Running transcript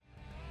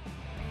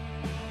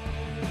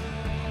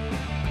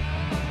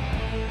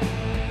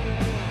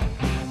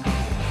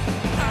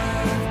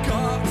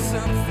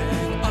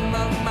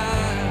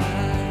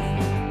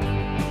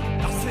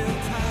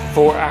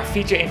For our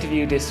feature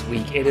interview this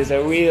week, it is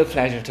a real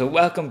pleasure to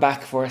welcome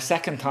back for a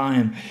second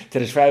time to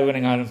the Trail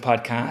Running Ireland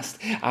podcast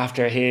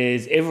after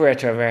his Ivora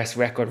Traverse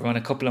record run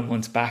a couple of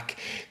months back,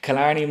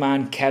 Killarney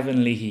man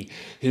Kevin Leahy,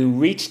 who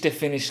reached the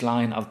finish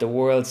line of the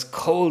world's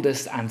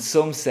coldest and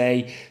some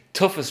say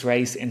toughest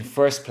race in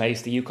first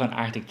place, the Yukon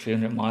Arctic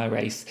 300 mile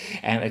race,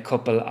 a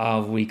couple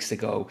of weeks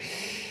ago.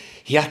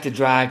 He had to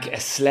drag a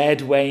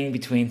sled weighing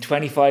between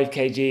 25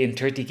 kg and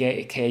 30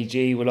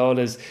 kg with all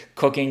his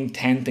cooking,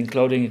 tent and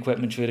clothing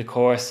equipment through the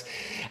course.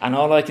 And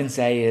all I can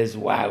say is,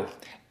 wow,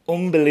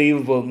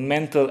 unbelievable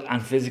mental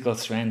and physical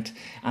strength.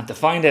 And to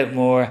find out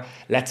more,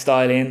 let's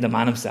dial in the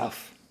man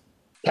himself.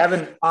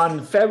 Kevin,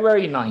 on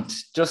February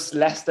 9th, just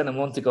less than a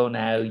month ago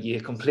now, you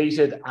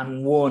completed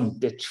and won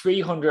the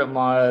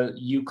 300-mile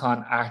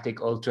Yukon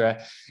Arctic Ultra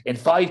in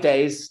 5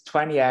 days,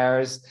 20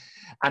 hours,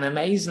 and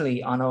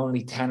amazingly on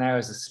only 10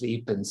 hours of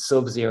sleep in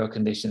sub-zero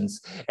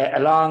conditions,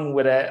 along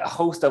with a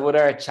host of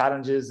other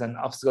challenges and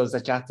obstacles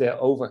that you had to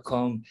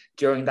overcome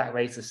during that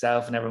race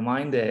itself, never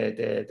mind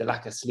the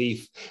lack of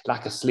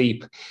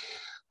sleep.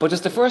 But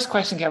just the first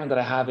question, Kevin, that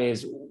I have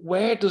is,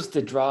 where does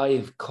the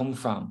drive come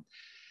from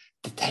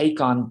to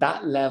take on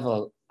that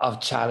level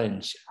of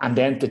challenge and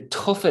then to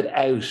tough it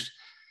out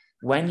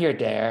when you're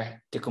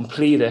there, to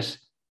complete it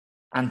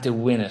and to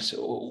win it?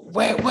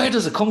 Where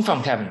does it come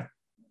from, Kevin?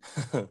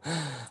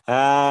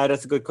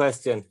 That's a good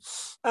question.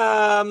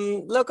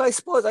 Look, I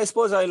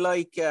suppose I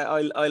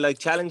like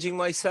challenging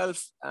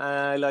myself.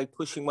 I like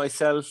pushing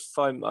myself.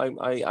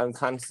 I'm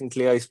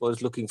constantly, I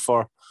suppose, looking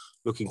for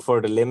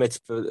the limits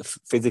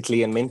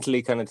physically and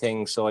mentally, kind of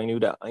thing. So I knew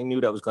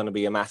that was going to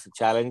be a massive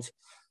challenge.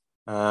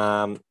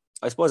 I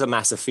suppose a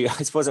massive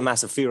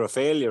fear of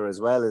failure as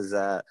well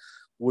as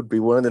would be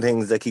one of the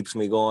things that keeps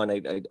me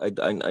going.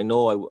 I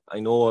know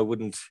I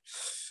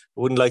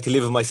wouldn't like to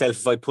live with myself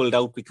if I pulled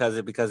out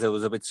because I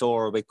was a bit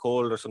sore or a bit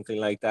cold or something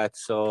like that.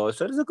 So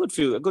there's a good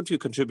few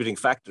contributing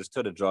factors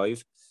to the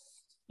drive.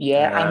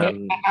 Yeah, I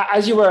mean,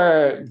 as you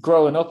were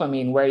growing up, I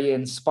mean, were you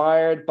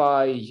inspired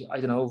by,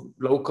 I don't know,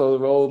 local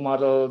role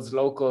models,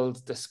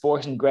 the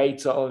sporting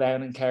greats all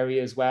down in Kerry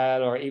as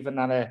well, or even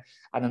at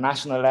a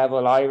national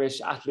level,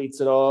 Irish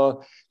athletes at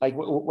all? Like,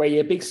 were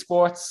you a big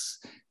sports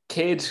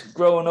kid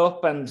growing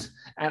up, and is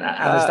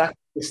that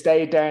you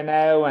stayed there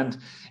now, and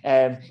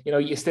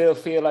you still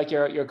feel like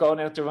you're going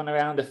out to run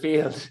around the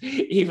field,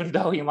 even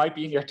though you might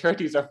be in your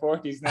 30s or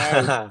 40s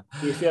now?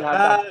 You still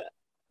have that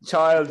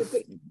child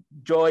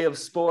joy of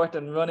sport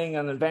and running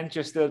and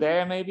adventure still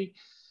there, maybe?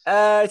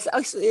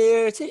 It's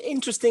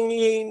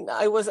interesting.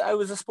 I was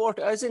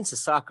into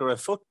soccer and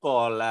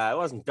football. I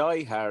wasn't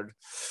diehard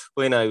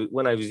when I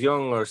was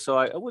younger, so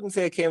I wouldn't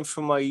say it came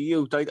from my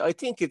youth. I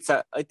think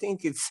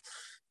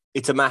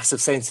it's a massive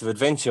sense of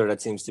adventure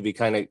that seems to be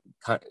kind of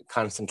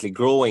constantly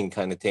growing,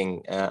 kind of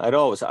thing. I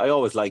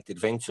always liked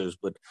adventures,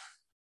 but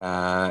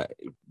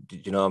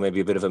maybe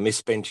a bit of a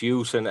misspent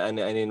youth, and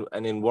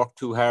in work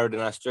too hard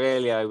in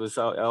Australia. I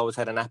always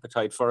had an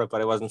appetite for it,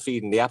 but I wasn't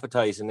feeding the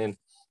appetite. And then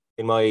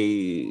in my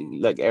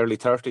early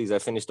 30s, I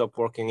finished up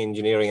working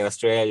engineering in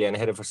Australia and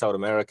headed for South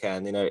America.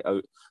 And then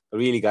I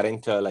really got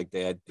into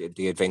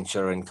the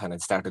adventure and kind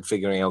of started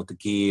figuring out the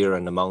gear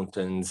and the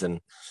mountains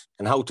and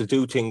how to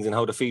do things and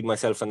how to feed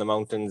myself in the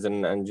mountains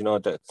and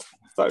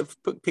started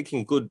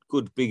picking good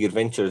big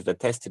adventures that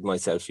tested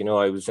myself.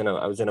 I was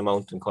in a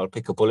mountain called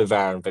Pico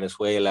Bolivar in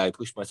Venezuela. I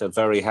pushed myself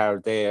very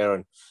hard there,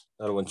 and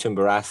another one,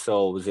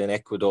 Chimborazo, was in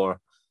Ecuador.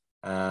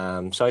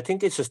 So I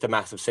think it's just a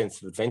massive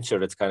sense of adventure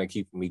that's kind of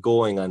keeping me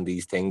going on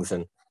these things,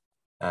 and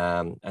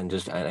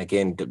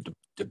again,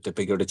 the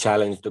bigger the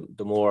challenge,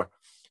 the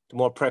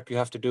more prep you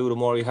have to do, the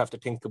more you have to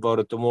think about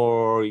it, the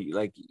more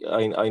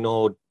I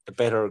know the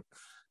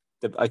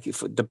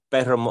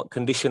better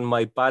condition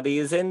my body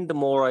is in, the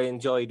more I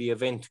enjoy the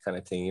event, kind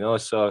of thing,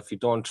 So if you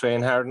don't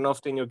train hard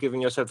enough, then you're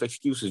giving yourself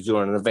excuses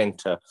during an event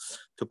to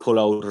pull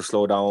out or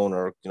slow down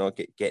or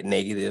get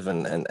negative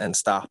and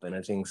stop and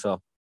everything.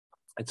 So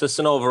it's just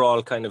an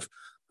overall kind of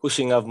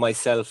pushing of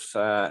myself,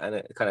 and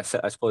it kind of,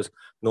 I suppose,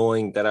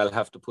 knowing that I'll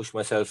have to push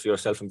myself. You're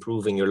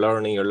self-improving. You're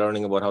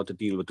learning about how to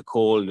deal with the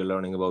cold. You're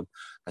learning about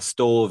a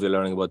stove. You're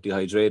learning about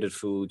dehydrated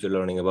food. You're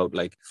learning about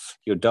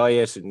your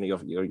diet and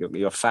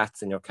your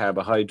fats and your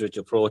carbohydrates,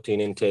 your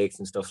protein intakes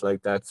and stuff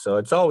like that. So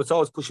it's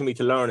always pushing me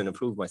to learn and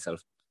improve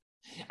myself.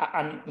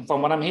 And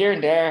from what I'm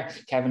hearing there,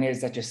 Kevin, is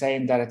that you're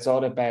saying that it's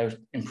all about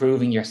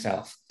improving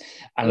yourself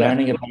and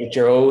learning about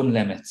your own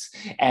limits.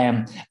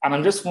 And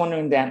I'm just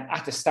wondering then,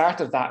 at the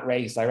start of that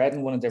race, I read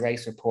in one of the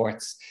race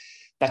reports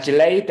that you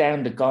laid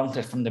down the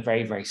gauntlet from the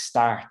very, very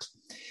start.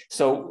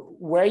 So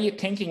were you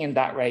thinking in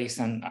that race,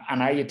 and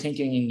are you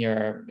thinking in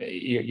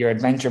your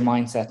adventure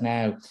mindset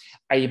now?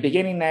 Are you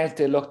beginning now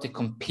to look to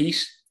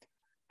compete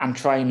and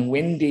try and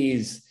win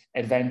these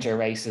adventure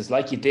races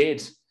like you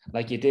did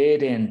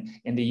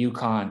in the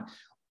Yukon,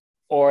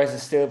 or is it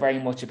still very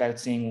much about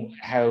seeing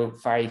how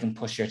far you can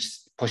push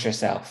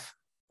yourself?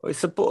 I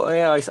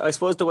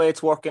suppose the way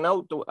it's working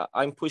out,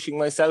 I'm pushing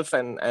myself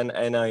and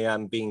I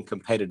am being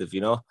competitive,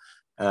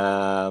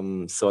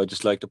 So I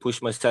just like to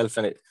push myself,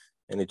 and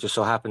And it just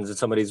so happens in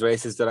some of these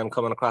races that I'm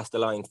coming across the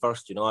line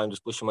first. You know, I'm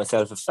just pushing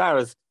myself as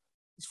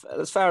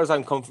far as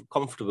I'm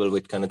comfortable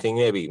with, kind of thing.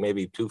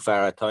 Maybe too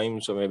far at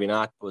times, or maybe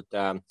not. But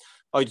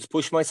I just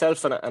push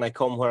myself, and I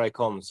come where I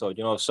come. So,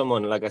 you know, if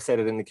someone, like I said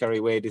it in the Kerry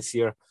Way this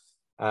year,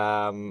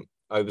 I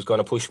was going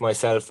to push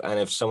myself, and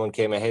if someone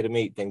came ahead of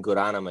me, then good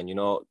on them. And, you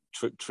know,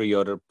 three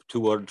other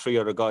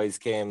guys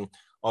came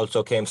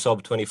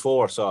sub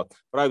 24. So,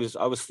 but I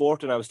was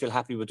fourth, and I was still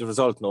happy with the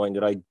result, knowing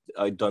that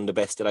I'd done the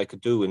best that I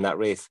could do in that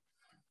race.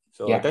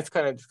 So that's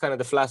kind of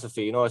the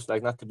philosophy, you know. It's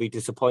like not to be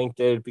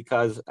disappointed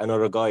because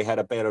another guy had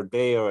a better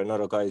day, or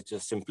another guy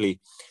just simply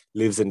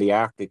lives in the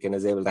Arctic and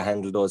is able to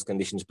handle those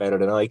conditions better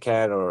than I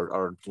can,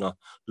 or you know,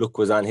 luck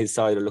was on his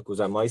side or luck was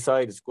on my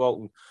side. It's go out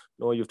and,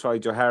 you know, you've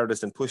tried your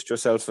hardest and pushed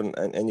yourself,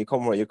 and you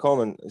come where you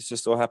come, and it's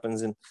just so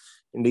happens in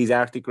these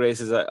Arctic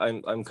races,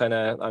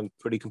 I'm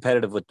pretty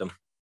competitive with them.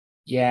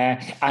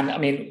 Yeah, and I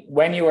mean,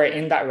 when you were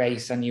in that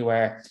race and you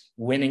were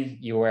winning,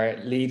 you were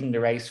leading the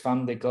race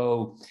from the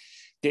go.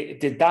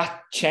 Did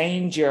that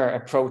change your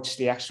approach to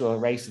the actual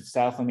race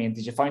itself? I mean,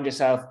 did you find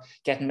yourself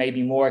getting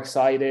maybe more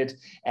excited?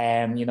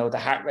 You know, the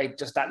heart rate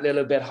just that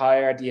little bit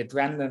higher, the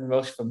adrenaline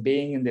rush from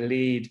being in the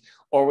lead,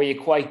 or were you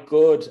quite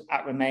good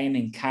at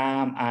remaining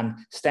calm and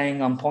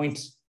staying on point?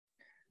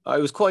 I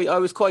was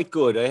quite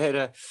good. I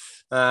had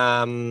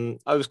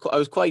I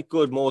was quite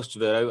good most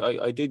of it.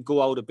 I did go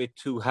out a bit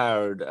too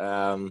hard.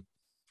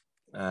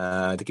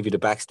 To give you the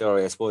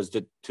backstory, I suppose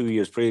that 2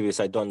 years previous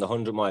I'd done the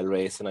 100-mile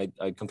race, and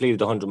I completed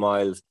the 100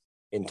 miles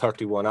in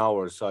 31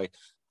 hours. So I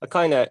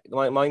kind of,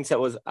 my mindset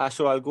was,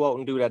 sure, I'll go out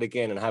and do that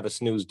again and have a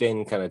snoozed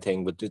in kind of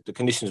thing. But the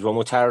conditions were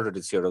much harder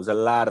this year. There was a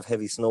lot of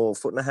heavy snow, 1.5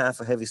 foot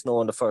of heavy snow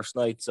on the first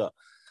night. So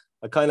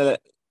I kind of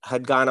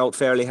had gone out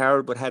fairly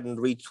hard, but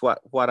hadn't reached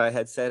what I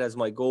had set as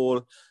my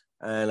goal.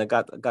 And I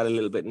got a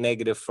little bit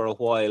negative for a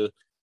while.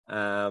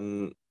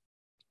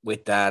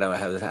 With that,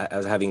 I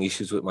was having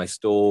issues with my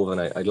stove,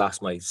 and I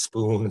lost my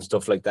spoon and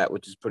stuff like that,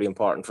 which is pretty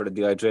important for the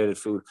dehydrated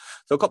food.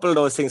 So a couple of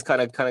those things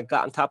kind of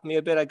got on top of me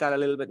a bit. I got a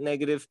little bit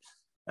negative,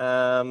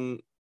 although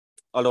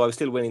I was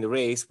still winning the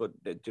race. But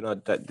you know,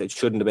 that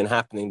shouldn't have been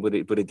happening, but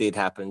it did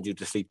happen due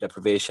to sleep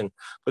deprivation.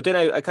 But then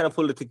I kind of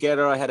pulled it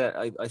together.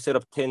 I set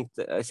up tent,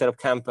 I set up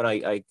camp, and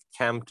I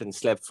camped and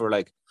slept for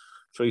like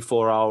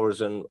 3-4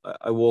 hours, and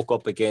I woke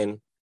up again.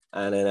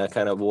 And then I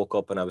kind of woke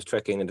up and I was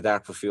trekking in the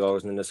dark for a few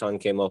hours, and then the sun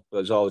came up. It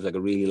was always like a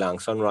really long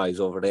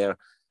sunrise over there.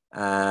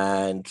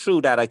 And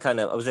through that, I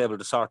was able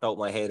to sort out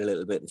my head a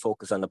little bit and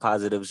focus on the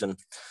positives, and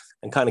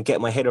kind of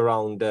get my head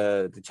around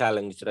the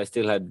challenge that I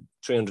still had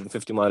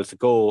 350 miles to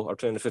go, or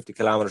 350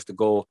 kilometers to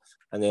go,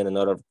 and then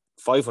another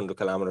 500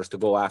 kilometers to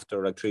go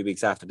after, like 3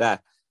 weeks after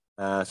that.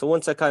 So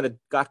once I kind of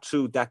got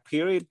through that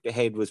period, the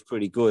head was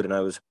pretty good, and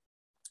I was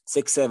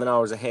 6-7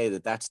 hours ahead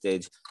at that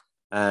stage.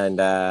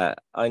 And I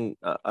kind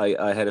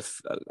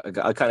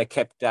of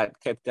kept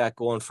that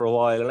going for a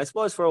while. And I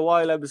suppose for a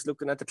while I was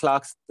looking at the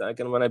clocks, like,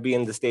 and when I'd be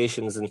in the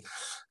stations and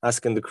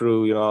asking the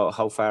crew, you know,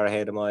 how far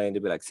ahead am I? And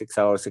they'd be like 6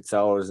 hours.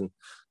 And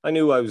I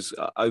knew I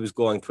was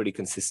going pretty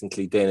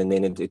consistently then. And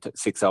then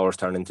 6 hours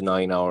turned into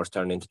 9 hours,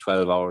 turned into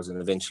 12 hours, and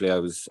eventually I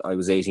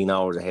was 18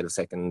 hours ahead of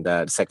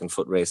second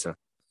foot racer.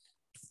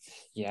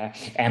 Yeah,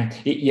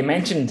 you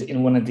mentioned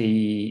in one of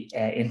the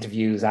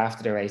interviews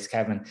after the race,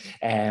 Kevin,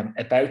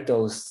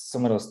 about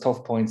some of those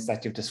tough points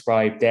that you've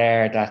described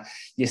there, that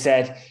you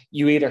said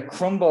you either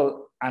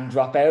crumble and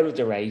drop out of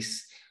the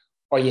race,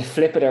 or you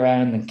flip it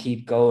around and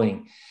keep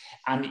going.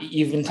 And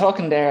you've been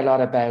talking there a lot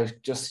about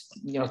just,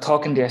 you know,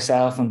 talking to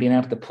yourself and being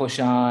able to push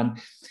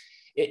on.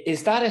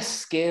 Is that a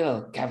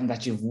skill, Kevin,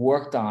 that you've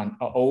worked on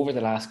over the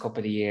last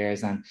couple of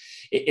years? And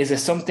is it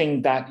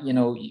something that, you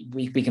know,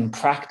 we can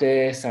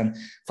practice? And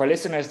for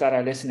listeners that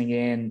are listening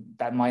in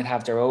that might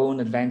have their own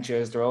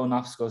adventures, their own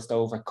obstacles to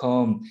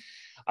overcome,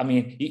 I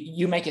mean,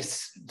 you make it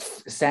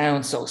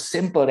sound so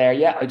simple there.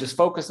 Yeah, I just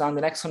focused on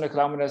the next 100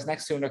 kilometers,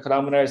 next 200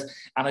 kilometers,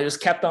 and I just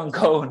kept on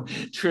going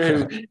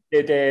through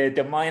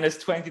the minus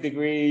 20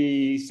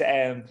 degrees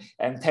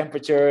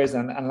temperatures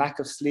and lack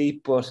of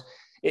sleep. But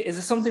is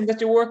it something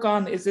that you work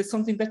on? Is it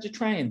something that you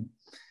train?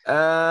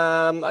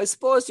 I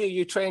suppose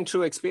you train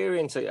through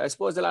experience. I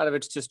suppose a lot of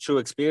it's just through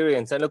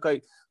experience. And look,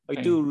 I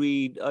do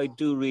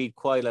read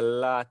quite a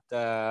lot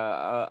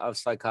of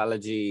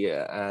psychology,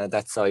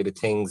 that side of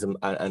things,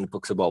 and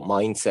books about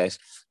mindset.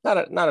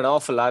 Not an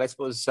awful lot, I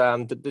suppose.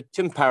 The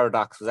Tim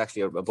Paradox was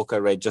actually a book I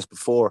read just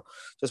before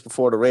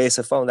the race.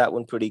 I found that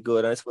one pretty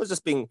good. And I suppose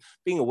just being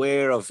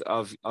aware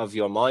of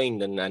your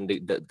mind and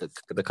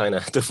the kind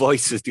of the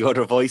voices, the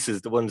other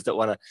voices, the ones that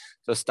want to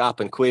just stop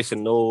and quit,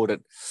 and know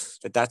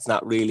that's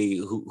not really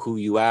who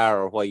you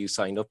are or why you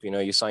signed up. You know,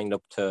 you signed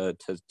up to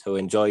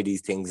enjoy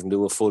these things and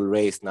do a full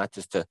race, not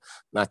just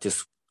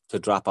to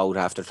drop out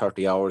after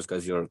 30 hours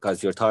because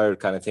you're tired,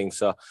 kind of thing.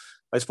 So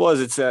I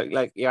suppose it's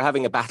like you're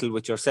having a battle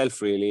with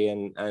yourself, really,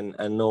 and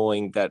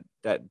knowing that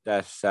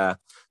the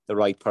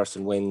right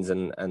person wins,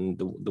 and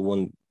the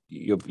one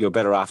you're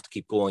better off to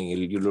keep going.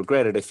 You'll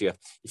regret it if you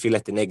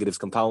let the negatives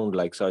compound.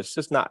 Like, so it's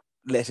just not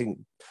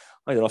letting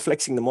I don't know,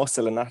 flexing the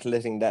muscle and not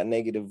letting that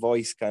negative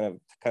voice kind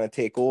of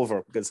take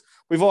over, because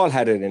we've all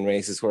had it in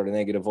races where the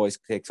negative voice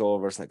takes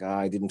over. It's like,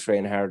 I didn't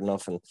train hard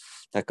enough, and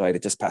that guy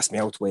that just passed me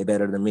out's way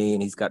better than me,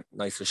 and he's got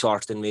nicer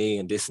shorts than me,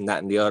 and this and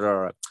that and the other.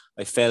 Or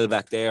I fell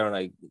back there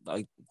and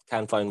I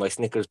can't find my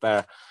Snickers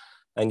bar.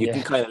 And you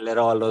can kind of let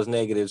all those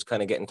negatives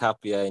kind of get on top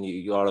of you, and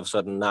you all of a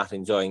sudden not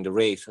enjoying the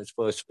race, I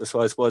suppose.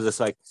 So I suppose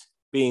it's like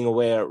being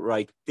aware,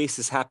 right, this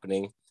is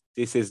happening,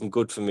 this isn't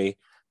good for me,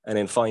 and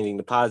then finding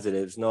the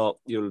positives. No,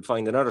 you'll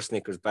find another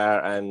Snickers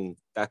bar and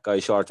that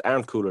guy's shorts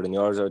aren't cooler than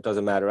yours, or it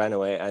doesn't matter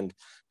anyway. And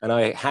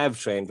I have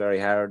trained very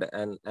hard,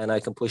 and I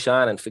can push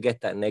on and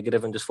forget that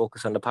negative and just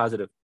focus on the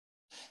positive.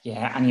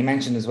 Yeah, and you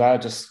mentioned as well,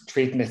 just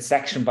treating it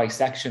section by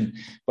section,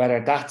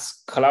 whether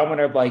that's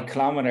kilometre by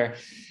kilometre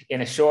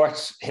in a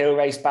short hill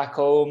race back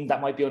home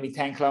that might be only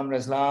 10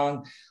 kilometres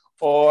long,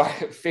 or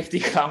 50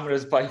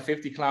 kilometres by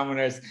 50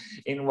 kilometres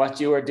in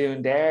what you are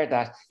doing there,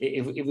 that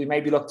if we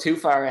maybe look too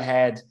far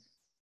ahead,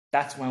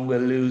 that's when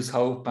we'll lose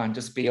hope and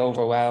just be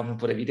overwhelmed.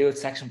 But if you do it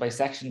section by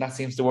section, that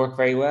seems to work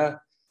very well.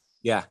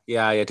 Yeah,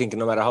 I think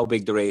no matter how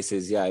big the race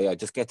is,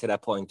 just get to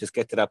that point,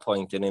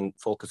 and then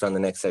focus on the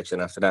next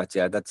section after that.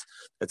 Yeah,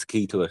 that's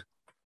key to it.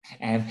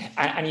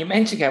 And you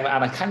mentioned, Kevin,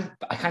 and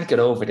I can't get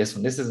over this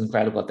one. This is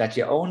incredible that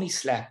you only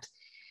slept,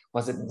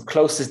 was it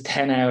close to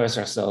 10 hours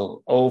or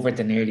so over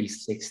the nearly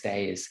 6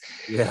 days?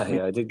 Yeah,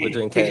 I think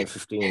between 10 and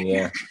 15,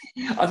 yeah.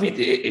 I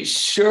mean,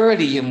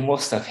 surely you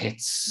must have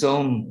hit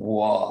some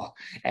wall.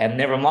 And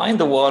never mind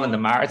the wall in the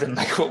marathon,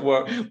 like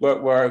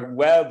we're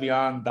well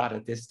beyond that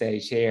at this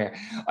stage here.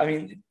 I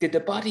mean, did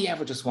the body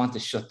ever just want to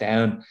shut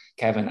down,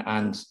 Kevin?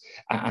 And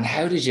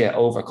how did you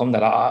overcome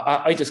that?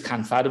 I just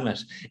can't fathom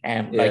it.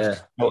 Like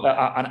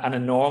on a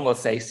normal,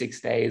 say, 6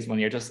 days when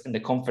you're just in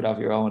the comfort of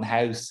your own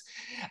house.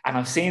 And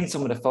I've seen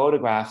some of the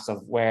photographs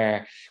of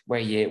where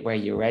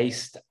you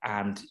raced,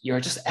 and you're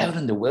just out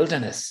in the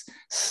wilderness,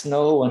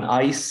 snow and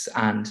ice,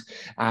 and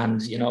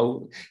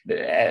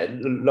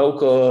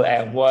local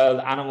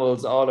wild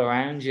animals all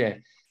around you.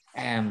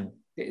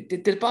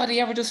 Did the body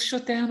ever just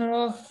shut down at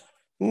all?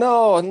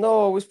 No,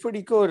 it was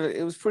pretty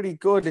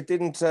good. It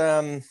didn't,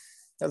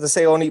 as I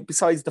say, only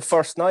besides the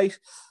first night.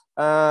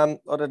 Other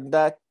than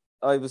that,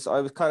 I was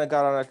kind of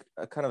got on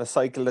a kind of a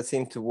cycle that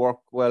seemed to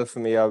work well for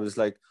me. I was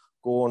like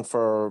going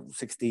for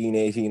 16,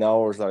 18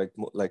 hours, like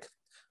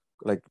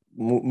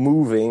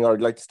moving, or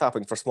like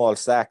stopping for small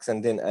snacks,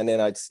 and then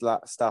I'd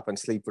stop and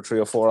sleep for 3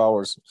 or 4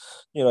 hours.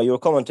 You're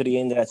coming to the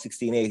end of that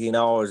 16, 18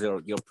 hours,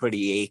 you're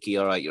pretty achy,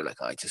 all right, you're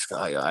like, I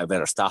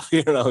better stop.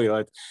 It's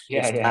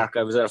dark.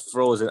 I was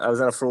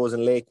at a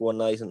frozen lake one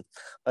night, and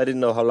I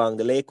didn't know how long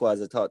the lake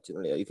was. I thought,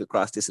 you could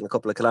cross this in a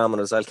couple of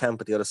kilometers, I'll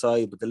camp at the other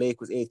side, but the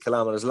lake was 8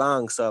 kilometers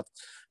long, so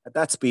at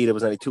that speed it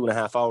was only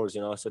 2.5 hours.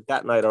 So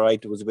that night, all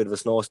right, there was a bit of a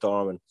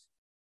snowstorm, and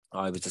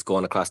I was just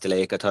going across the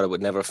lake. I thought it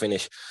would never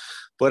finish.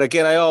 But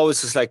again, I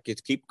always just like,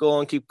 keep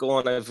going.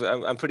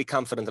 I'm pretty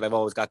confident that I've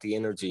always got the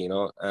energy,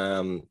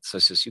 So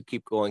it's just, you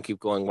keep going.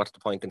 What's the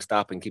point in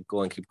stopping? Keep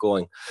going.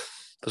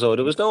 So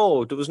there was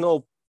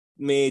no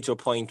major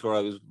point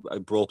where I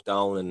broke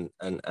down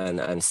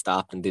and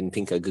stopped and didn't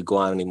think I could go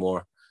on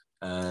anymore.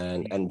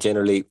 And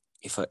generally,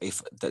 if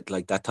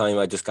that time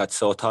I just got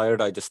so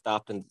tired, I just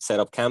stopped and set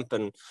up camp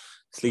and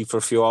sleep for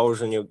a few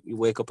hours, and you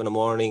wake up in the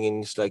morning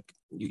and it's like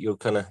you're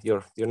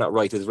not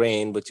right as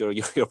rain, but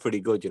you're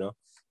pretty good,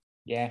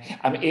 Yeah,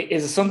 I mean,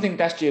 is it something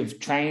that you've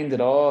trained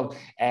at all?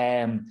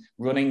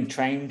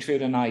 Training through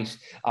the night.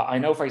 I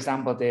know, for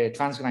example, the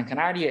Transgran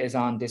Canaria is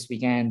on this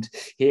weekend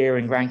here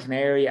in Gran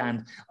Canaria,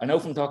 and I know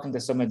from talking to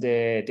some of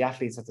the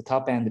athletes at the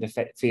top end of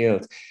the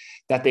field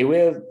that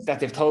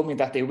they've told me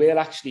that they will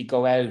actually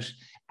go out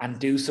and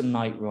do some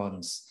night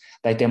runs.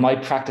 Like they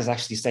might practice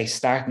actually, say,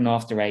 starting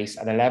off the race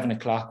at 11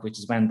 o'clock, which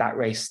is when that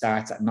race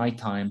starts at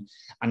nighttime,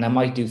 and they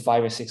might do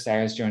 5 or 6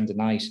 hours during the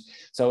night.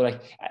 So,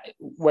 like,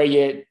 were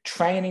you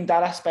training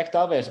that aspect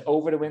of it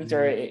over the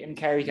winter in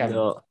Kerry,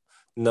 Kevin?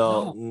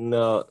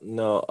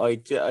 No. I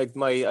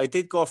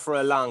did go for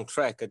a long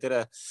trek. I did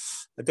a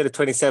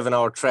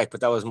 27-hour trek,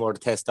 but that was more to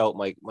test out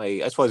my.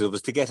 I suppose it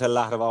was to get a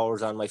lot of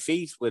hours on my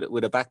feet with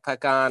a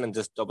backpack on and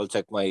just double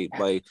check my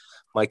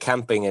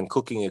camping and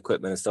cooking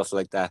equipment and stuff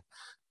like that.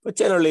 But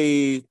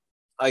generally,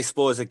 I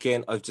suppose,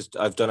 again,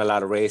 I've done a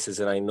lot of races,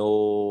 and I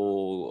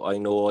know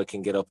I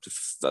can get up to,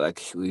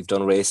 like, we've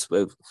done raced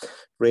with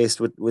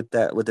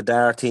the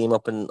DAR team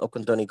up in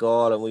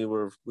Donegal, and we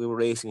were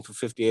racing for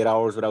 58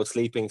 hours without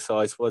sleeping. So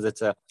I suppose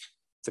it's a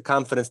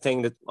confidence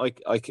thing that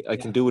I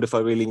can do it if I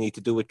really need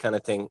to do it, kind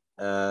of thing.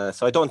 So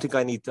I don't think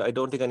I need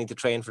to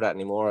train for that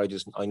anymore.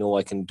 I know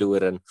I can do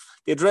it, and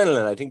the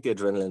adrenaline. I think the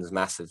adrenaline is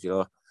massive.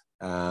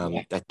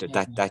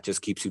 That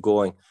just keeps you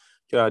going.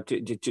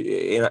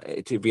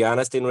 To be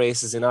honest, in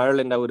races in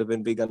Ireland, I would have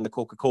been big on the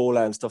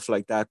Coca-Cola and stuff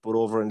like that. But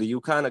over in the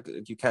Yukon,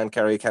 you can't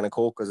carry a can of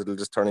Coke because it'll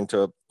just turn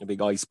into a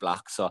big ice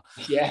block. So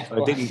I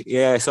didn't.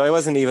 Yeah, so I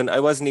wasn't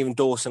even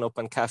dosing up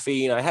on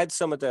caffeine. I had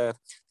some of the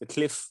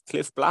Cliff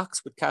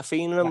blocks with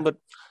caffeine in them, but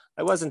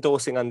I wasn't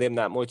dosing on them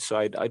that much. So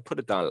I'd put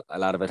it down. A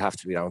lot of it have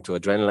to be down to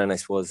adrenaline, I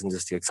suppose, and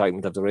just the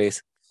excitement of the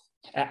race.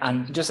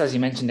 And just as you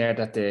mentioned there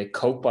that the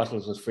Coke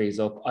bottles would freeze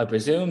up, I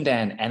presume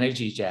then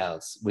energy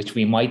gels, which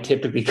we might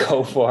typically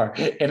go for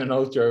in an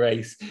ultra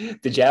race,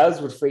 the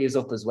gels would freeze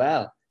up as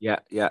well. Yeah,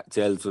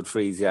 gels would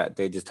freeze. Yeah,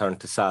 they just turn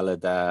to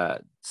solid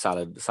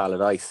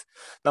ice.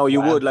 Now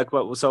you Wow. would like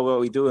what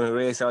we do in a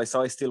race.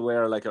 I still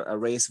wear like a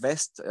race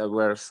vest.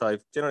 Where so I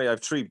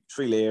have three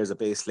layers: a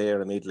base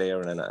layer, a mid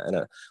layer, and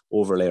a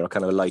over layer,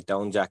 kind of a light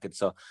down jacket.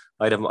 So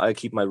I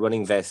keep my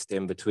running vest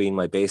in between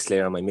my base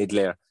layer and my mid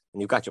layer. And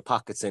you've got your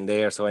pockets in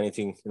there, so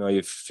anything,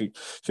 if you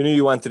knew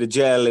you wanted a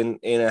gel in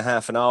a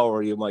half an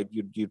hour,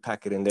 you'd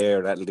pack it in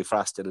there. That'll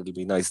defrost it. It'll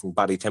be nice and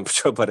body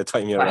temperature Wow. by the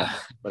time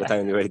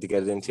you're ready to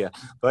get it into you.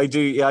 But I do.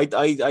 Yeah,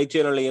 I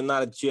generally am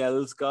not a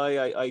gels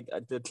guy.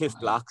 The Cliff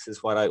Blocks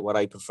is what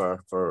I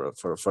prefer for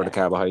the Yeah.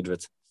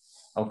 carbohydrates.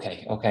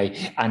 Okay.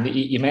 And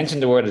you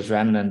mentioned the word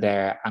adrenaline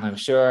there, and I'm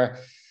sure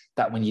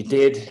that when you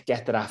did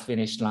get to that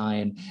finish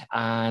line,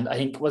 and I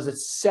think was it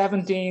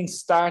 17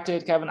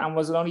 started, Kevin, and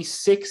was it only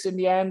six in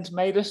the end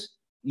made it?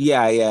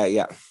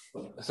 Yeah.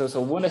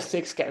 So one of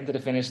six getting to the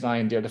finish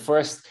line. They're the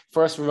first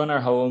runner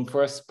home,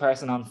 first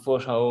person on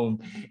foot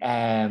home.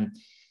 Um,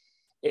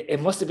 it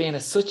must have been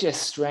such a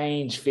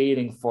strange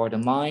feeling for the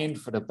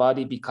mind, for the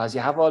body, because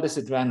you have all this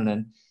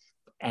adrenaline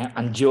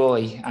and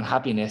joy and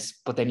happiness,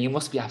 but then you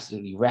must be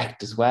absolutely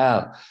wrecked as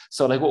well.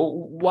 So, like,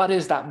 what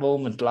is that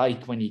moment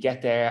like when you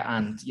get there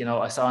and,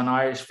 I saw an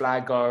Irish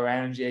flag go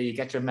around you, you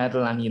get your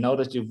medal and you know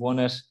that you've won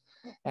it?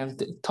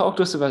 And talk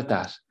to us about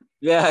that.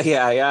 Yeah.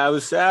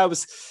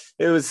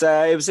 It was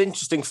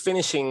interesting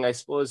finishing, I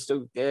suppose.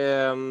 To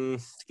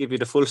give you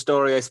the full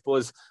story, I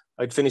suppose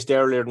I'd finished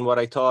earlier than what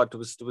I thought. There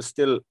was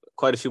still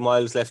quite a few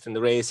miles left in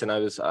the race, and I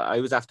was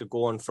after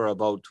going for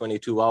about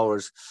 22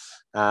 hours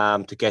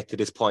to get to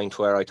this point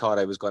where I thought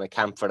I was going to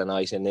camp for the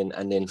night and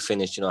then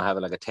finish,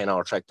 having like a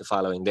 10-hour trek the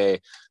following day.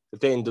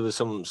 But then there was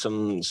some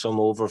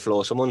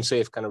overflow, some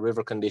unsafe kind of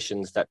river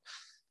conditions that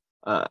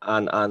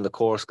on the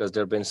course because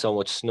there'd been so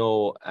much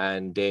snow,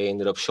 and they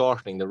ended up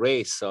shortening the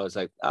race. So I was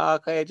like,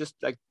 okay, just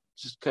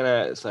kind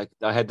of, it's like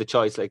I had the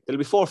choice, like there'll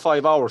be 4 or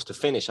 5 hours to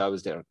finish. I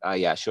was there.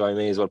 Yeah, sure, I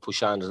may as well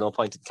push on. There's no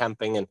point in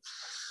camping and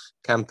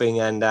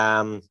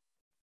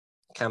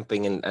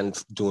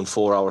doing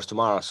 4 hours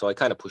tomorrow. So I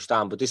kind of pushed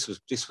on, but this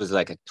was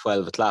like at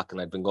 12 o'clock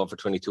and I'd been going for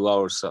 22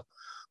 hours. So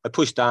I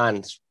pushed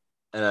on,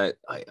 and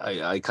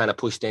I kind of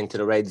pushed into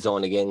the red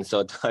zone again.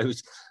 So I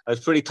was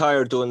pretty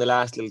tired doing the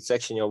last little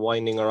section. You're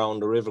winding around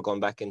the river, going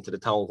back into the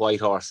town of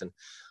Whitehorse, and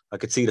I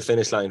could see the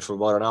finish line for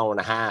about an hour and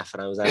a half,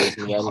 and I was on this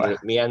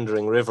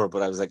meandering river.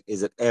 But I was like,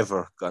 is it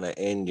ever gonna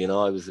end?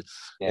 I was in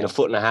a Yeah.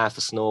 foot and a half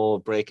of snow,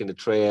 breaking the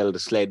trail, the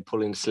sled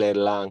pulling the sled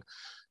along,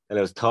 and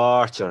it was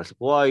torture.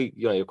 Why,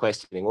 you're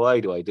questioning, why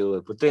do I do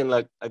it? But then,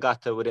 like, I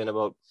got to within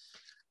about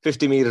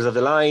 50 meters of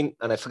the line,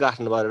 and I'd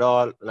forgotten about it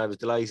all, and I was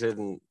delighted,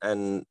 it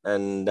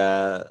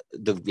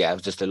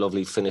was just a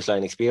lovely finish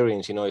line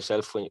experience.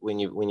 Yourself when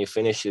you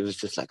finish, it was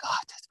just like, oh,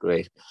 that's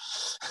great.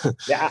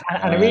 Yeah,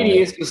 and it really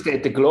is just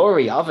the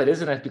glory of it,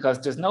 isn't it? Because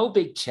there's no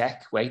big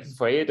check waiting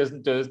for you. There's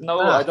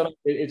no, I Nah, don't know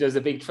if there's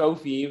a big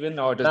trophy even,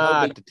 or there's no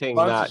not big the thing.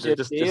 Nah,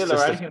 sponsorship deal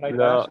or anything like that.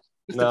 no,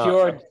 Just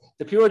no.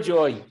 the pure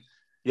joy.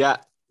 Yeah,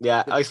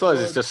 yeah. The I suppose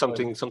pure it's just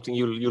joy. something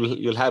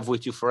you'll have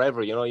with you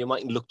forever. You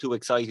mightn't look too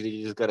excited.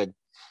 You just got a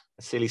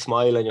silly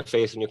smile on your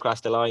face when you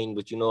cross the line,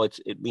 but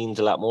it means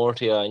a lot more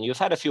to you, and you've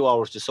had a few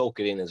hours to soak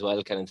it in as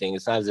well, kind of thing.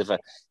 It's not as if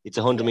it's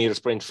a 100-meter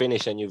sprint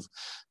finish and you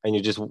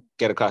just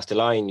get across the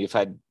line. You've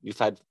had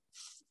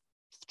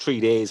 3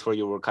 days where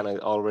you were kind of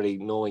already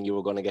knowing you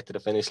were going to get to the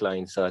finish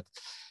line. So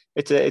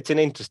it's an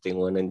interesting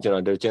one, and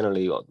they're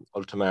generally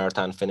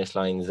ultramarathon finish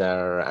lines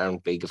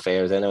aren't big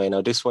affairs anyway.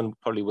 Now this one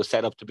probably was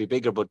set up to be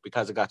bigger, but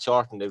because it got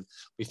shortened,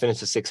 we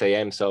finished at 6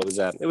 a.m. So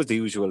it was the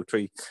usual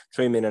three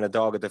men and a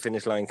dog at the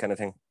finish line kind of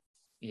thing.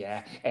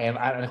 Yeah, and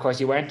of course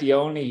you weren't the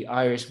only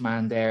Irish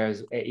man there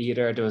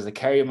either. There was a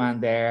Kerry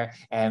man there,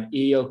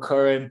 E.O.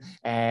 Curran.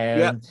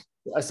 Yeah,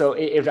 So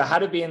if there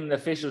had been an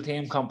official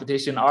team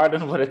competition,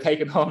 Ireland would have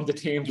taken home the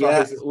team yeah,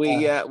 prize as we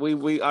well. yeah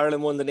we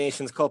Ireland won the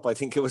Nations Cup. I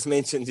think it was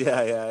mentioned.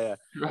 Yeah.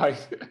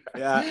 Right.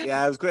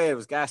 Yeah, it was great. It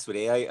was gas with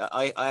it.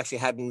 I actually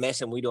hadn't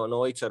met him. We don't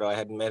know each other. I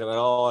hadn't met him at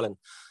all. And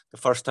the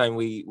first time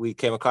we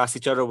came across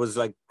each other was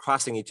like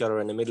crossing each other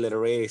in the middle of the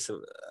race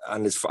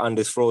on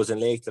this frozen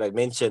lake that I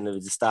mentioned. We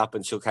just stopped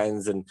and shook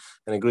hands and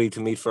agreed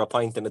to meet for a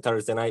pint on the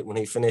Thursday night when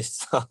he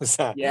finished. So it was,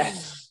 Yeah.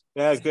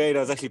 yeah, it was great.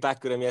 I was actually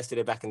back with him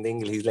yesterday back in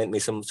Dingle. He's lent me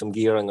some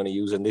gear I'm going to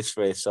use in this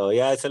race. So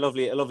yeah, it's a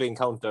lovely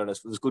encounter, and it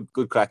was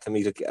good crack to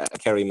meet a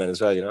Kerryman as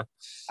well.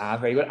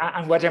 Very good.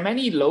 And were there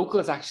many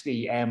locals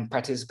actually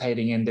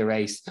participating in the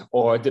race,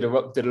 or did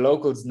the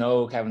locals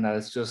know, Kevin, that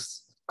it's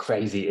just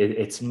crazy?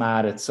 It's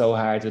mad. It's so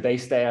hard. Do they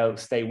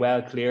stay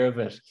well clear of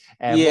it?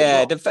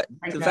 Yeah, What the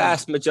breakdown?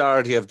 vast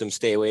majority of them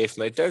stay away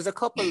from it. There's a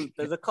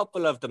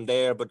couple of them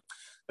there, but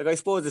like I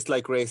suppose it's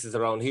like races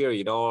around here,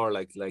 or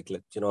like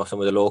some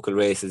of the local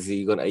races.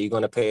 Are you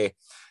gonna pay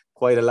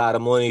quite a lot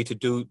of money to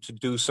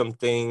do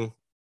something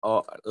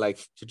like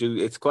to do,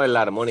 it's quite a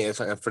lot of money. And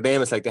for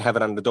them, it's like they have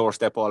it on the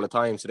doorstep all the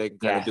time, so they can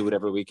kind of do it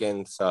every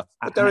weekend. So,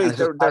 but there And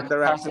are part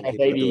of some their people that do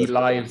daily it.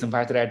 lives and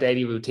part of their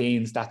daily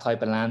routines, that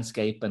type of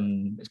landscape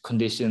and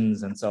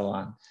conditions and so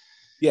on.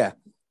 Yeah.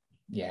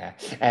 Yeah.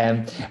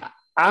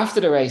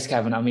 After the race,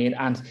 Kevin, I mean,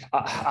 and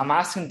I'm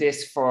asking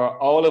this for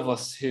all of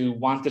us who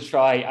want to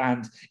try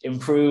and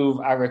improve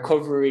our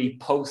recovery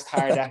post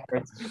hard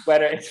efforts,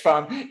 whether it's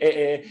from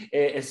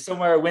a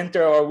summer,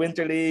 winter, or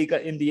winter league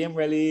in the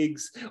IMRA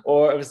leagues,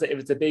 or if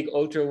it's a big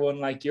ultra one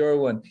like your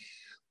one.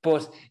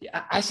 But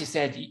as you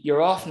said,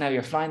 you're off now.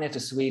 You're flying out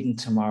to Sweden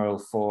tomorrow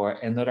for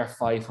another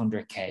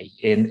 500k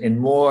in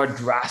more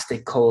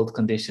drastic cold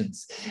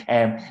conditions.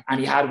 And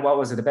you had, what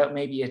was it, about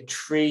maybe a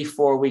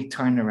 3-4 week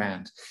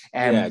turnaround?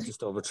 Yeah,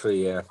 just over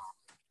 3. Yeah.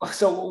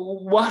 So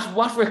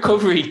what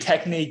recovery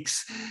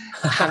techniques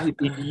have you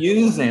been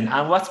using,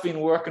 and what's been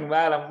working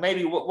well? And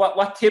maybe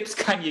what tips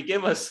can you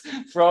give us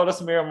for all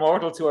us mere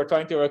mortals who are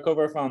trying to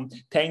recover from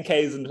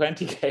 10Ks and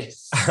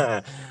 20Ks?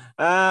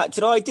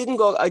 You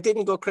know, I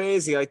didn't go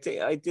crazy. I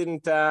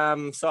didn't.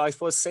 So I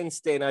suppose since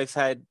then I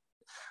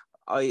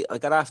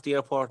got off the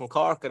airport in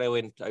Cork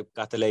and I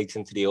got the legs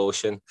into the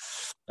ocean.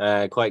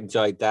 Quite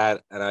enjoyed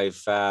that. And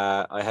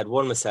I had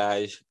one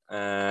massage.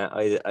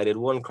 I did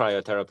one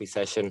cryotherapy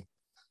session.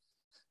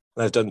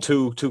 And I've done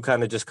two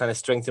kind of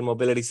strength and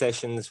mobility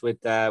sessions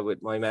with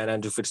my man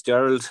Andrew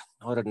Fitzgerald.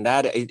 Other than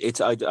that,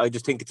 I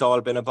just think it's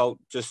all been about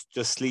just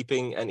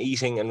sleeping and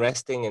eating and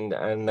resting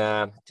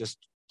and just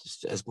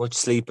as much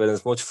sleep and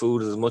as much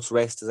food, as much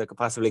rest as I could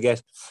possibly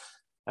get.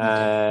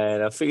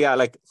 And I figure out,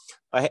 like,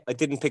 I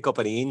didn't pick up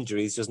any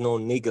injuries, just no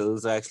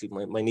niggles. Actually,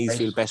 my knees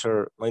feel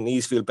better. My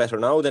knees feel better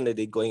now than they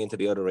did going into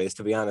the other race,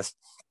 to be honest.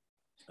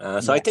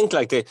 So I think,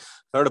 like they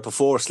heard it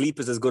before, sleep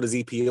is as good as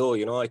EPO.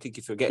 You know, I think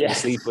if you're getting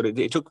sleep, but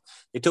it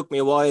took me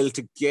a while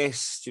to get,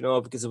 you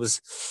know, because it was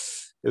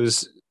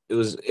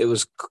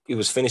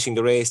finishing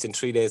the race, and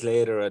 3 days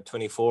later, a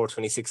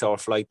 26 hour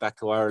flight back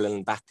to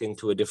Ireland, back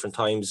into a different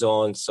time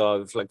zone. So I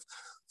was like,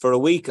 for a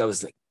week, I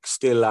was like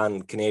still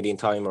on Canadian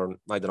time, or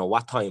I don't know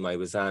what time I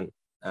was on.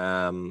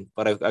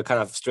 But I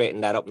kind of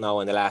straightened that up now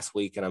in the last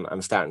week, and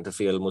I'm starting to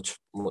feel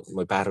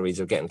my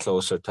batteries are getting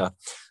closer to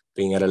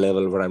being at a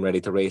level where I'm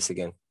ready to race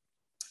again.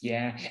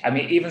 Yeah, I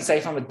mean, even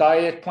say from a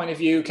diet point of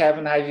view,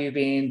 Kevin, have you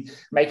been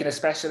making a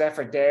special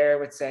effort there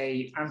with,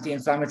 say,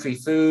 anti-inflammatory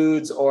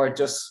foods, or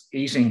just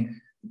eating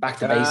back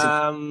to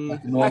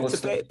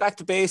basics? Back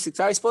to basics.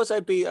 I suppose I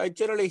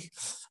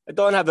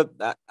don't have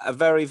a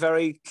very,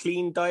 very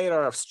clean diet,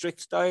 or a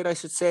strict diet, I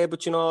should say.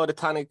 But, you know, the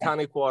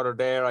tonic water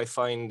there, I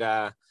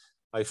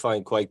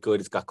find quite good.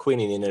 It's got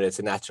quinine in it. It's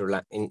a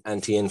natural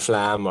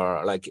anti-inflam.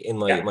 Or like in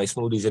my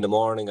smoothies in the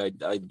morning,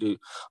 I'd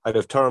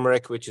have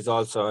turmeric, which is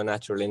also a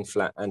natural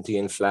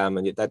anti-inflam,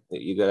 and that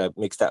you gotta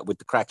mix that with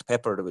the cracked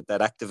pepper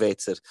that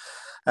activates it.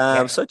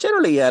 So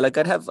generally, like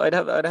I'd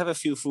have a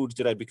few foods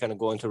that I'd be kind of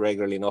going to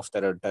regularly enough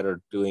that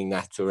are doing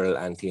natural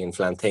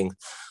anti-inflam things.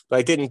 But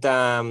I didn't.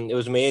 It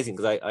was amazing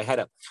because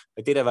I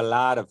did have a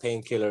lot of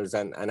painkillers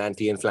and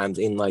anti-inflams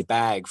in my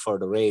bag for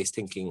the race,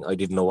 thinking I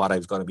didn't know what I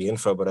was going to be in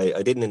for, but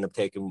I didn't end up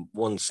taking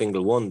one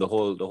single one the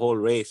whole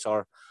race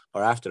or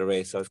after the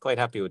race. So I was quite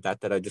happy with that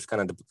I just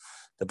kind of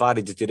the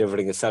body just did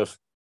everything itself.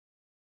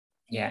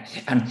 Yeah,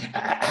 and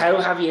how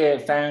have you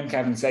found,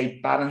 Kevin, say,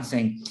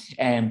 balancing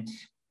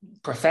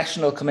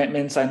professional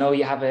commitments? I know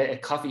you have a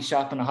coffee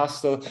shop and a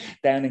hostel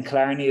down in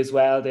Killarney as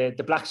well,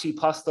 the Black Sheep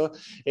Hostel.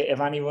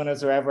 If anyone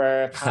has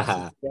ever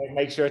passed it,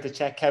 make sure to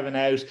check Kevin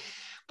out.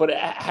 But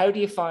how do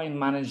you find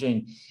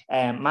managing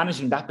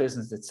that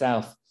business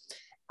itself,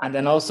 and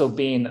then also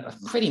being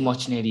pretty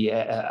much nearly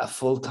a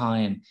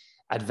full-time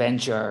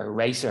adventure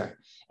racer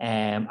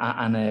and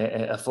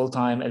a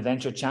full-time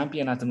adventure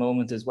champion at the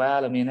moment as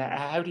well? I mean,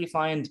 how do you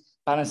find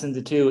balancing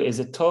the two? Is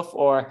it tough,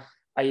 or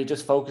are you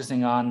just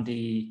focusing on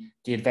the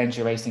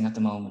adventure racing at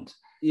the moment?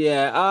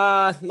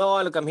 Yeah,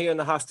 no, look, I'm here in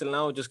the hostel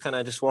now,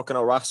 just working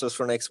out rosters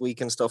for next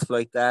week and stuff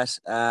like that.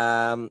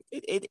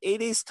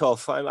 It is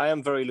tough. I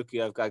am very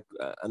lucky. I've got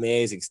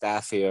amazing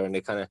staff here, and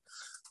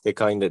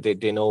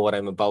they know what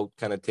I'm about,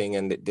 kind of thing,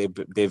 and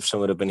they've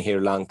some of them been here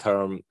long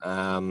term.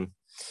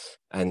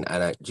 And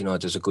you know,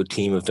 there's a good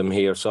team of them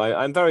here, so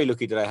I'm very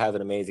lucky that I have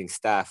an amazing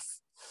staff.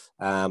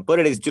 But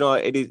it is, you know,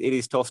 it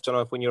is tough, you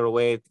know, when you're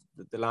away.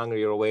 The longer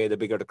you're away, the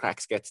bigger the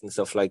cracks gets and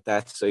stuff like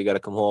that. So you got to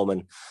come home,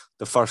 and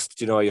the first,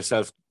 you know,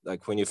 yourself,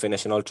 like when you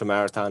finish an ultra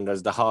marathon,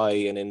 there's the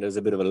high, and then there's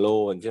a bit of a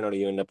low, and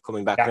generally you end up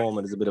coming back home,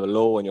 and there's a bit of a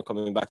low, and you're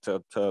coming back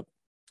to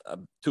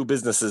two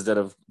businesses that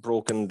have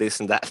broken this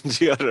and that and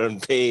the other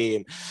and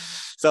paying.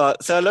 So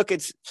look,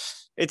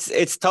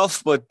 it's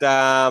tough, but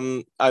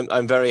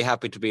I'm very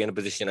happy to be in a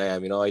position I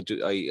am. You know,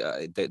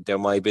 they're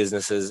my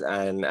businesses,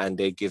 and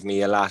they give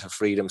me a lot of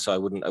freedom. So I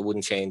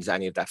wouldn't change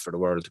any of that for the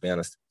world, to be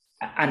honest.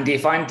 And do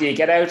you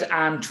get out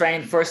and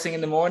train first thing in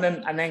the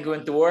morning and then go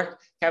into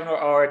work, Kevin,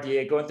 or do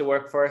you go into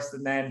work first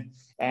and then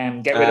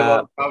get rid of all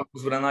the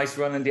problems with a nice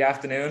run in the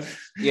afternoon?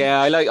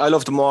 Yeah, I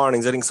love the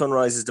mornings. I think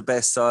sunrise is the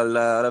best. So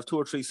I'll have 2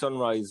 or 3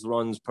 sunrise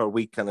runs per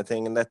week, kind of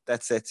thing, and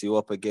that sets you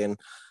up again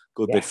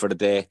bit for the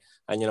day.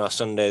 And,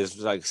 Sundays,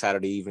 like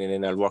Saturday evening,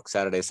 and I'll work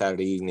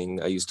Saturday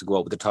evening. I used to go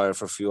out with the tire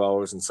for a few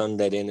hours, and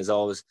Sunday then is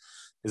always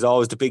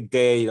the big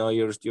day.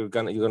 You're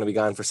gonna be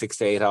gone for 6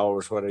 to 8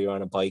 hours, whether you're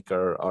on a bike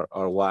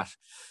or what.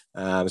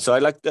 So I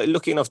like,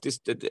 lucky enough,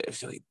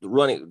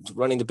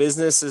 running the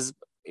business is,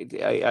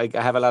 I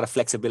have a lot of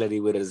flexibility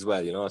with it as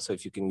well, so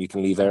if you can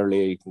leave early,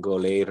 or you can go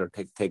late, or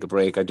take a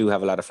break. I do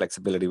have a lot of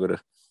flexibility with it.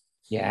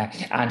 Yeah,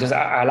 and just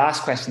our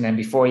last question then,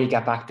 before you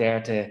get back there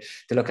to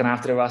looking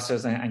after the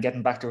rosters and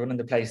getting back to running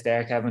the place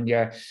there, Kevin,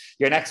 your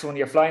next one,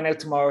 you're flying out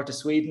tomorrow to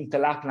Sweden, to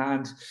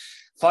Lapland,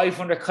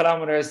 500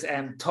 kilometers.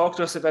 Talk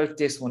to us about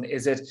this one.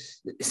 Is it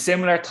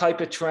similar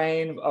type of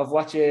terrain of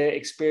what you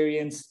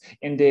experienced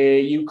in the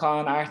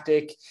Yukon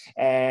Arctic?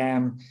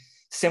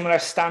 Similar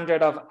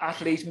standard of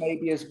athletes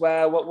maybe as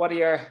well? What are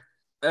your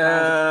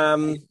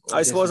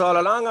I suppose all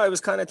along I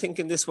was kind of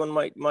thinking this one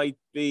might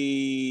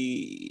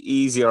be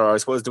easier. I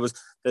suppose there was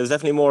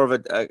definitely more of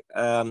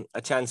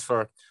a chance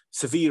for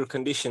severe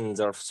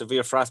conditions or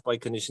severe frostbite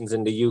conditions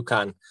in the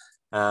Yukon.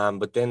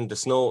 But then the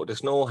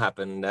snow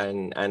happened,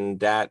 and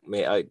that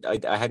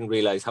I hadn't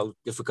realized how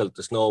difficult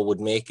the snow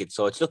would make it.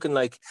 So it's looking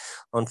like,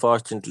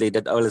 unfortunately,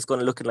 it's going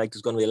to look like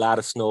there's going to be a lot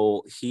of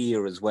snow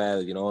here as well,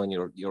 and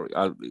you're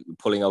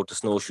pulling out the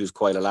snowshoes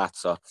quite a lot.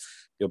 So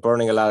you're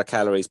burning a lot of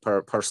calories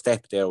per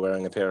step there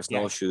wearing a pair of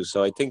snowshoes.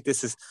 So I think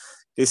this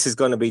is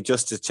going to be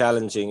just as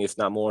challenging, if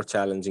not more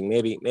challenging.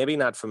 Maybe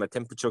not from a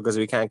temperature, because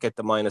we can't get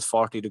the minus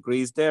 40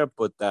 degrees there,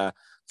 but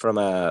from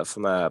a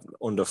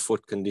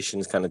underfoot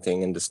conditions kind of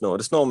thing. And the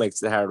snow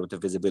makes it hard with the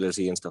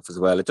visibility and stuff as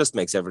well. It just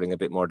makes everything a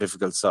bit more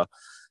difficult. So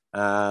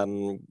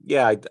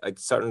I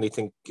certainly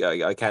think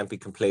I can't be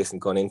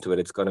complacent going into it.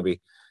 It's going to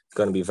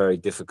be very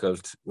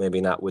difficult,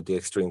 maybe not with the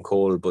extreme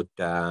cold, but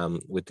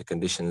with the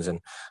conditions.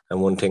 And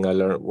one thing I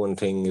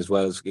learned as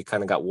well is it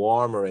kind of got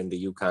warmer in the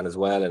Yukon as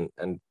well,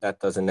 and that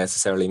doesn't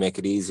necessarily make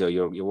it easier.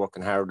 You're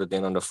working harder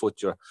then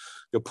underfoot. You're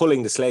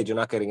pulling the sled. You're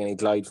not getting any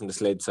glide from the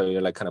sled, so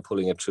you're like kind of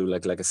pulling it through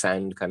like a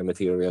sand kind of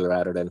material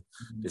rather than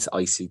this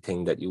icy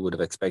thing that you would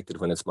have expected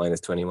when it's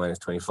minus 20, minus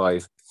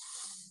 25.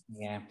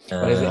 Yeah,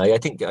 I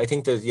think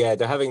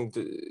they're having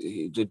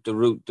the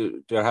route.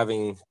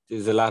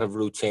 There's a lot of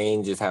route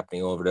changes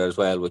happening over there as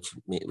well, which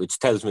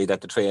tells me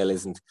that the trail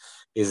isn't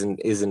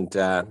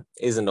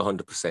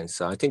 100%.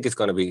 So I think it's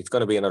going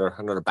to be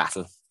another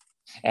battle.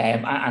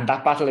 And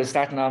that battle is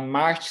starting on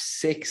March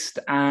 6th.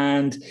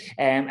 And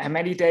how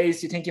many days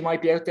do you think you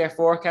might be out there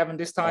for, Kevin,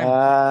 this time?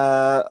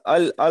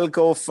 I'll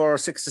go for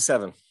 6 to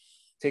 7.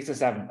 6 or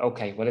 7.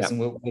 Okay. Well, listen,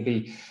 we'll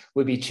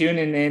be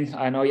tuning in.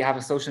 I know you have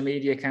a social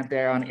media account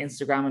there on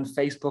Instagram and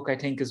Facebook, I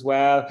think, as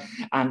well.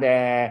 And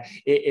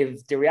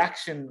if the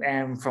reaction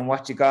from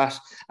what you got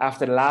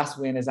after the last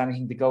win is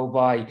anything to go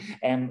by,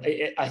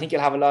 I think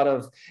you'll have a lot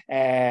of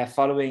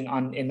following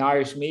in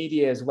Irish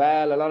media as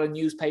well. A lot of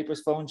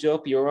newspapers phoned you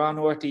up. You're on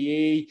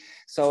RTE,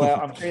 so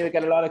I'm sure you'll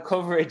get a lot of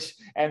coverage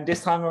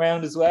this time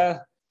around as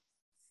well.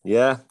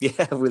 Yeah.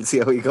 We'll see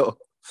how we go.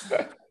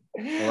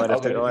 I might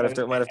have to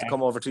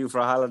come over to you for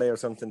a holiday or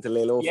something to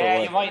lay low.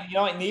 Yeah, you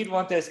might need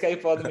one to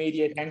escape all the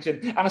media attention.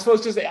 And I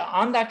suppose just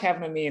on that,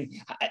 Kevin, I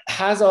mean,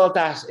 has all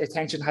that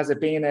attention, has it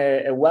been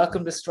a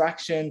welcome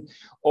distraction,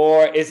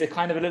 or is it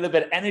kind of a little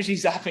bit energy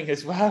zapping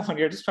as well when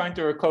you're just trying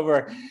to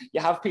recover?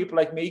 You have people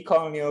like me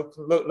calling you up,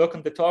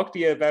 looking to talk to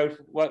you about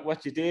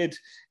what you did.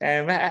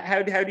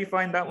 How do you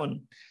find that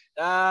one?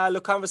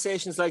 Look,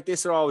 conversations like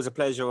this are always a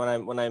pleasure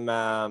when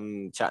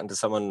I'm chatting to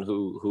someone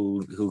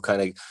who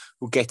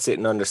gets it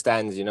and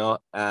understands,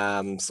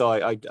 so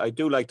I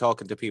do like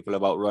talking to people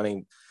about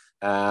running,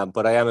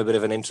 but I am a bit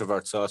of an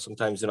introvert, so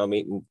sometimes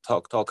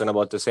talking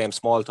about the same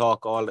small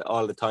talk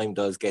all the time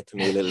does get to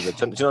me a little bit.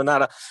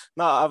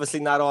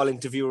 Not all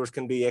interviewers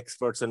can be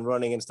experts in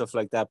running and stuff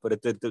like that, but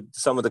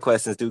some of the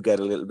questions do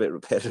get a little bit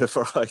repetitive,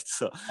 right?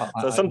 So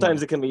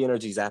sometimes it can be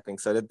energy zapping.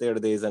 So there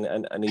it is,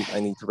 and I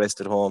need to rest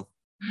at home.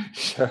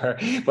 Sure.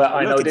 Well,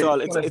 I know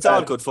it's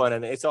all good fun,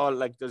 and it's all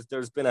like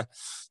the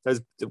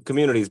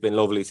community's been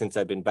lovely since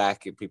I've been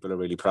back. People are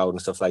really proud and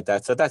stuff like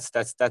that. So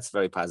that's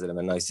very positive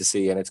and nice to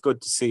see, and it's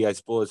good to see, I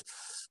suppose,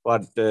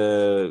 what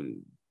a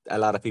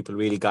lot of people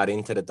really got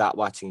into the dot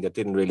watching that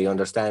didn't really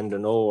understand or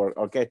know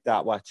or get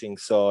dot watching.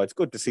 So it's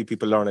good to see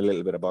people learn a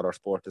little bit about our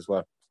sport as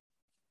well.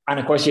 And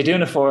of course, you're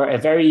doing it for a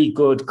very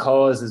good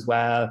cause as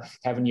well,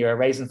 Kevin. You're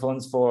raising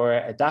funds for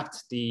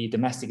ADAPT, the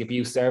domestic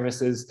abuse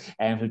services,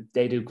 and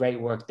they do great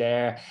work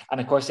there.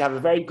 And of course, you have a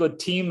very good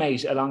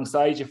teammate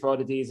alongside you for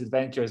all of these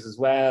adventures as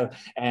well,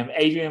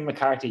 Adrian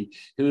McCarthy,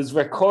 who's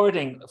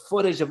recording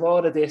footage of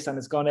all of this and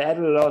is going to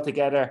edit it all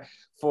together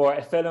for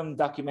a film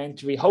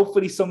documentary,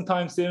 hopefully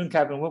sometime soon,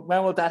 Kevin.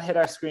 When will that hit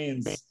our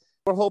screens?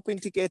 We're hoping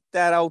to get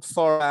that out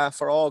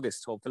for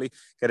August. Hopefully,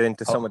 get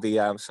into some of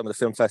the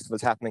film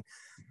festivals happening.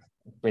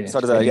 Brilliant. So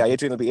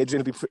Adrian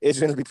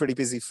will be pretty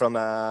busy from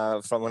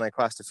when I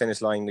cross the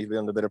finish line. He'll be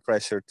under a bit of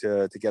pressure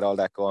to get all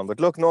that going. But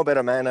look, no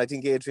better man. I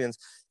think Adrian's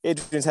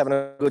having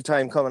a good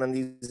time coming on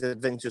these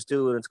adventures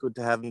too, and it's good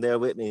to have him there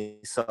with me.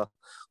 So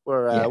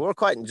we're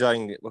quite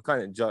enjoying it. We're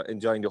kind of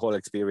enjoying the whole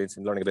experience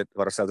and learning a bit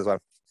about ourselves as well.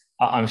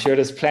 I'm sure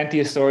there's plenty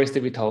of stories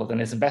to be told, and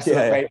listen, best of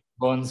luck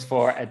runs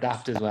for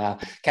Adapt as well.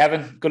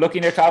 Kevin, good luck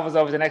in your travels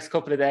over the next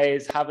couple of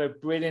days. Have a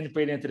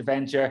brilliant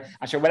adventure.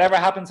 I'm sure whatever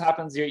happens.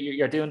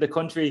 You're doing the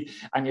country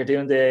and you're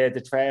doing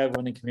the trail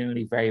running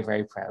community very,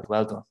 very proud.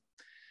 Well done.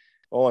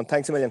 Oh, and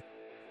thanks a million.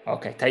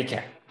 Okay, take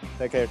care.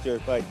 Take care.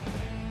 Cheers. Bye.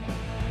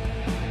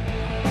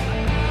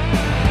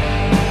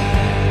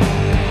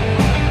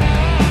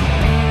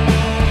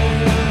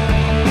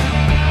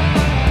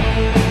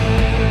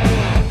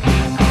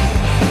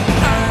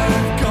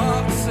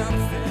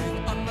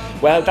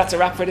 Well, that's a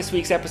wrap for this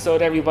week's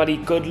episode, everybody.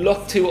 Good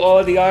luck to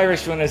all the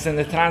Irish runners in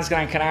the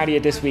Transgran Canaria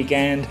this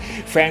weekend.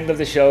 Friend of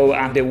the show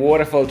and the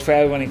Waterfall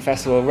Trail Running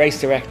Festival race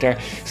director,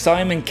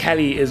 Simon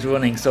Kelly, is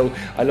running. So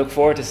I look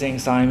forward to seeing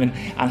Simon,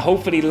 and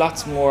hopefully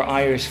lots more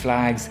Irish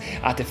flags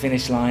at the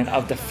finish line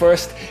of the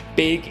first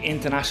big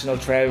international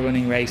trail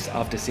running race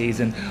of the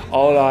season.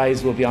 All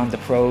eyes will be on the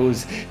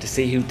pros to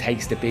see who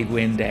takes the big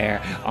win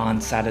there on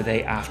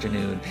Saturday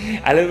afternoon.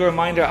 A little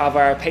reminder of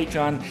our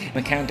Patreon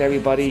account,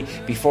 everybody.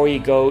 Before you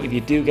go, if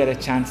you do get a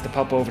chance to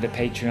pop over to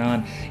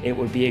Patreon, it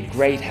would be a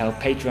great help.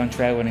 Patreon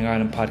Trail Running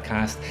Ireland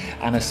podcast,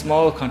 and a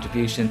small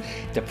contribution,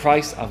 the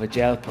price of a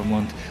gel per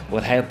month,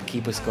 will help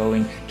keep us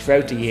going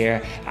throughout the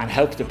year and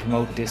help to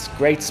promote this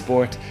great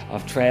sport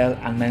of trail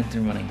and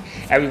mountain running.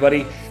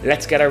 Everybody,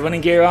 let's get our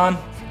running gear on.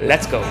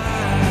 Let's go.